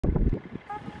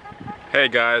Hey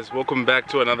guys, welcome back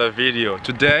to another video.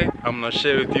 Today I'm gonna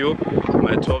share with you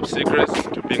my top secrets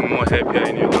to being more happier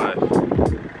in your life.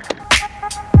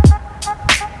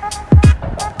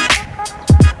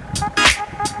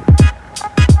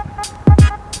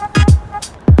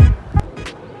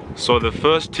 So the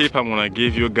first tip I'm gonna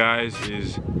give you guys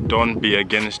is don't be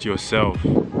against yourself.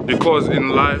 Because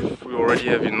in life we already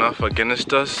have enough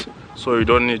against us, so you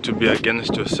don't need to be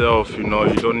against yourself, you know,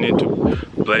 you don't need to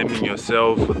blaming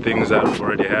yourself for things that have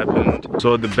already happened.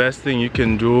 So the best thing you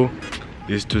can do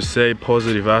is to say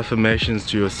positive affirmations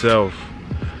to yourself.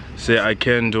 Say, I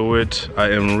can do it,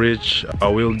 I am rich, I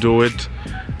will do it.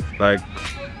 Like,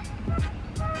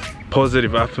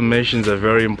 positive affirmations are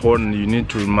very important. You need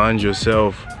to remind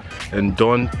yourself, and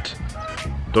don't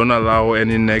allow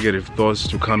any negative thoughts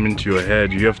to come into your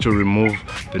head. You have to remove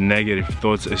the negative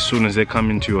thoughts as soon as they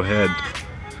come into your head.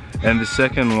 And the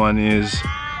second one is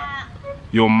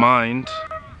your mind.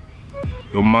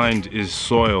 Your mind is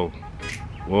soil.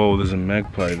 Whoa, there's a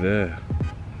magpie there.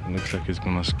 It looks like it's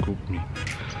gonna scoop me.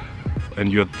 And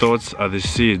your thoughts are the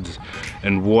seeds,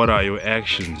 and water are your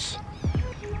actions,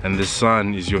 and the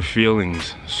sun is your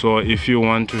feelings. So if you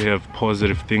want to have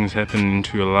positive things happen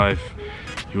into your life,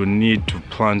 you need to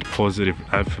plant positive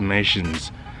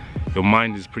affirmations. Your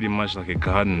mind is pretty much like a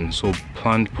garden, so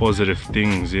plant positive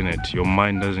things in it. Your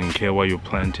mind doesn't care what you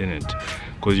plant in it,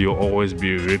 because you'll always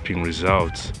be reaping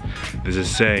results. There's a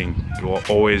saying, you are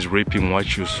always reaping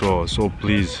what you sow. So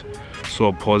please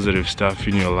sow positive stuff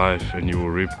in your life and you will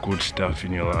reap good stuff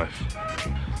in your life.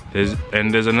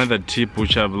 There's another tip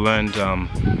which I've learned.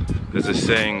 There's a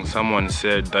saying, someone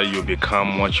said that you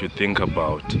become what you think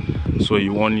about. So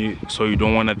you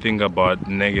don't want to think about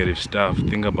negative stuff.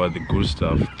 Think about the good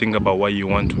stuff. Think about what you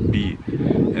want to be,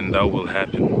 and that will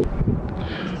happen.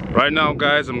 Right now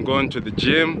guys, I'm going to the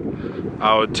gym.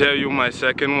 I'll tell you my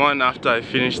second one after I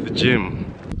finish the gym.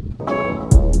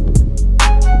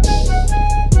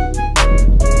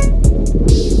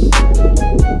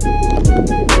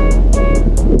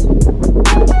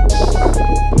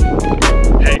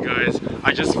 Hey guys,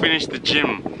 I just finished the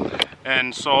gym.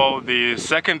 And so the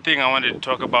second thing I wanted to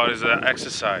talk about is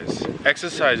exercise.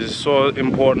 Exercise is so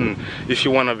important if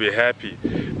you want to be happy,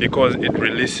 because it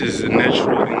releases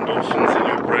natural endorphins in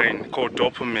your brain called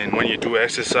dopamine when you do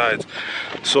exercise.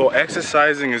 So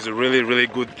exercising is a really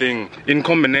good thing, in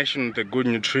combination with a good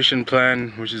nutrition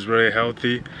plan, which is very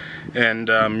healthy. And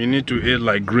you need to eat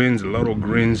like greens, a lot of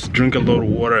greens, drink a lot of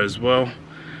water as well,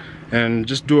 and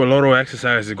just do a lot of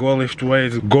exercise. Go lift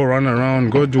weights, go run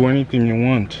around, go do anything you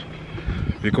want,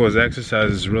 because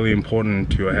exercise is really important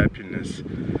to your happiness.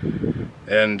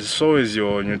 And so is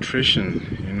your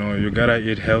nutrition. You know, you gotta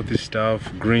eat healthy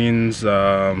stuff, greens,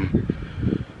 a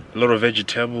lot of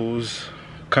vegetables.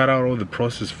 Cut out all the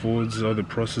processed foods, all the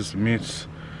processed meats.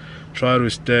 Try to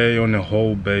stay on a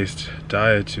whole-based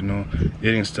diet, you know,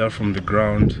 eating stuff from the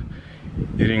ground,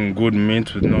 eating good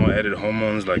meat with no added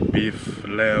hormones like beef,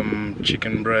 lamb,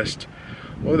 chicken breast,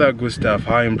 all that good stuff,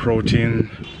 high in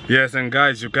protein. Yes, and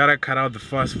guys, you gotta cut out the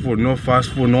fast food. No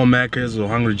fast food, no Macca's or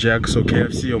Hungry Jack's or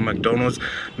KFC or McDonald's,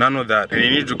 none of that. And you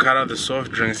need to cut out the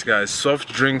soft drinks, guys.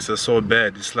 Soft drinks are so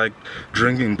bad. It's like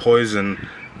drinking poison.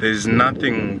 There's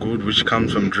nothing good which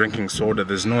comes from drinking soda.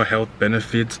 There's no health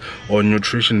benefits or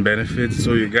nutrition benefits.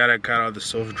 So you gotta cut out the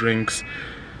soft drinks.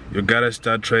 You gotta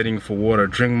start trading for water.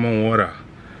 Drink more water.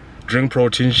 Drink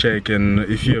protein shake, and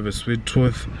if you have a sweet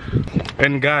tooth.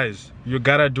 And guys, you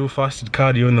gotta do fasted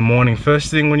cardio in the morning.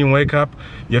 First thing when you wake up,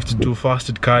 you have to do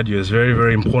fasted cardio. It's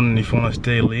very important if you want to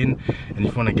stay lean and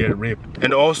if you want to get ripped.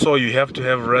 And also you have to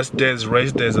have rest days.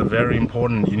 Rest days are very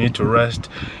important. You need to rest.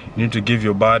 You need to give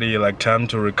your body like time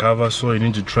to recover. So you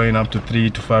need to train up to 3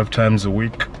 to 5 times a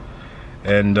week.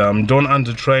 And don't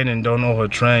undertrain and don't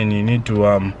overtrain. You need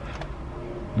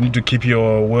to keep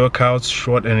your workouts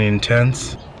short and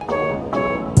intense.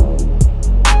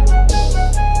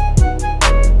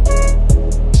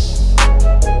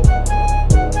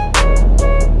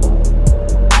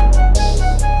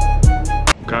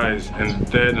 And the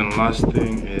third and last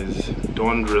thing is,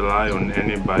 don't rely on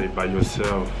anybody but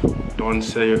yourself. Don't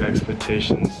set your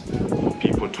expectations for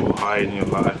people too high in your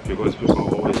life, because people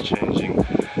are always changing.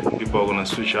 People are gonna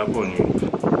switch up on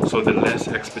you. So the less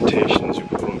expectations you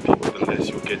put on people, the less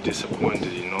you get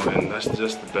disappointed, you know, and that's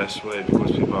just the best way,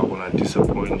 because people are gonna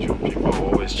disappoint you. People are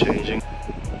always changing.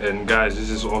 And guys, this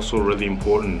is also really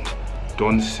important.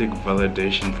 Don't seek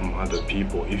validation from other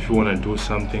people. If you want to do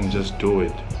something, just do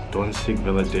it. Don't seek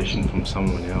validation from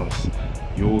someone else.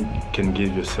 You can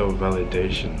give yourself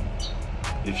validation.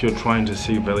 If you're trying to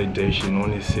seek validation,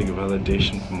 only seek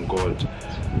validation from God.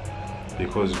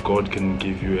 because God can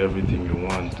give you everything you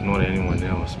want, not anyone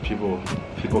else. People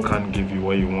can't give you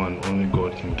what you want, only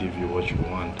God can give you what you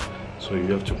want. So you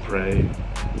have to pray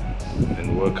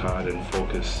and work hard and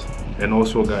focus. And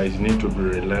also guys, you need to be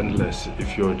relentless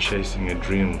if you're chasing a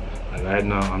dream. Like right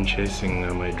now I'm chasing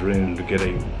my dream to get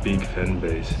a big fan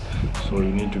base. So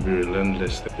you need to be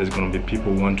relentless. There's gonna be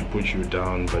people who want to put you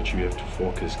down, but you have to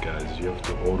focus guys. You have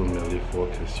to ultimately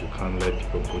focus. You can't let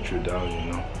people put you down,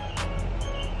 you know.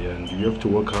 Yeah, and you have to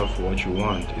work hard for what you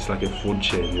want. It's like a food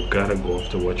chain. You gotta go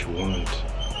after what you want.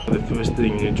 The first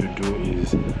thing you need to do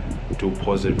is do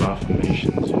positive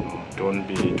affirmations, you know.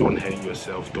 Don't hate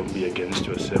yourself, don't be against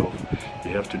yourself.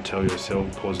 You have to tell yourself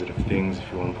positive things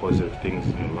if you want positive things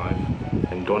in your life.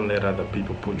 And don't let other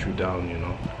people put you down, you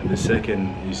know. And the second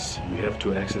is you have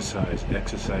to exercise.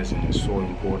 Exercising is so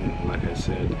important. Like I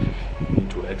said, you need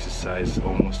to exercise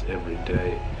almost every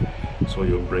day so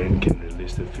your brain can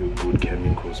release the feel-good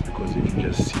chemicals, because if you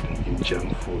just sit and eat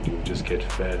junk food, you'll just get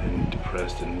fat and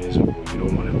depressed and miserable. You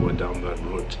don't want to go down that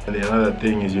road. And the other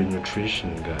thing is your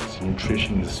nutrition, guys.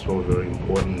 Nutrition is so very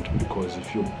important, because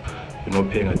if you're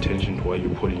not paying attention to what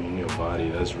you're putting in your body,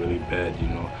 that's really bad, you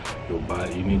know. Your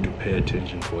body, you need to pay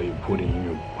attention to what you're putting in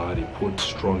your body. Put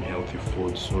strong, healthy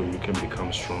food so you can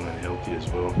become strong and healthy as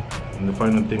well. And the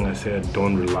final thing I said,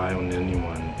 don't rely on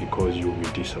anyone, because you'll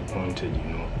be disappointed,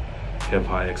 you know. Have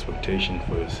high expectation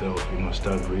for yourself, you know.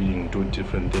 Start reading, do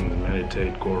different things,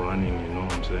 meditate, go running, you know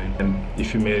what I'm saying. And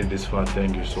if you made it this far,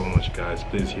 thank you so much guys.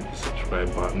 Please hit the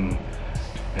subscribe button,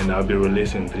 and I'll be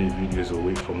releasing 3 videos a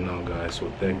week from now guys.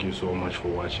 So thank you so much for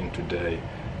watching today,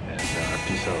 and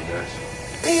peace out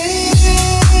guys.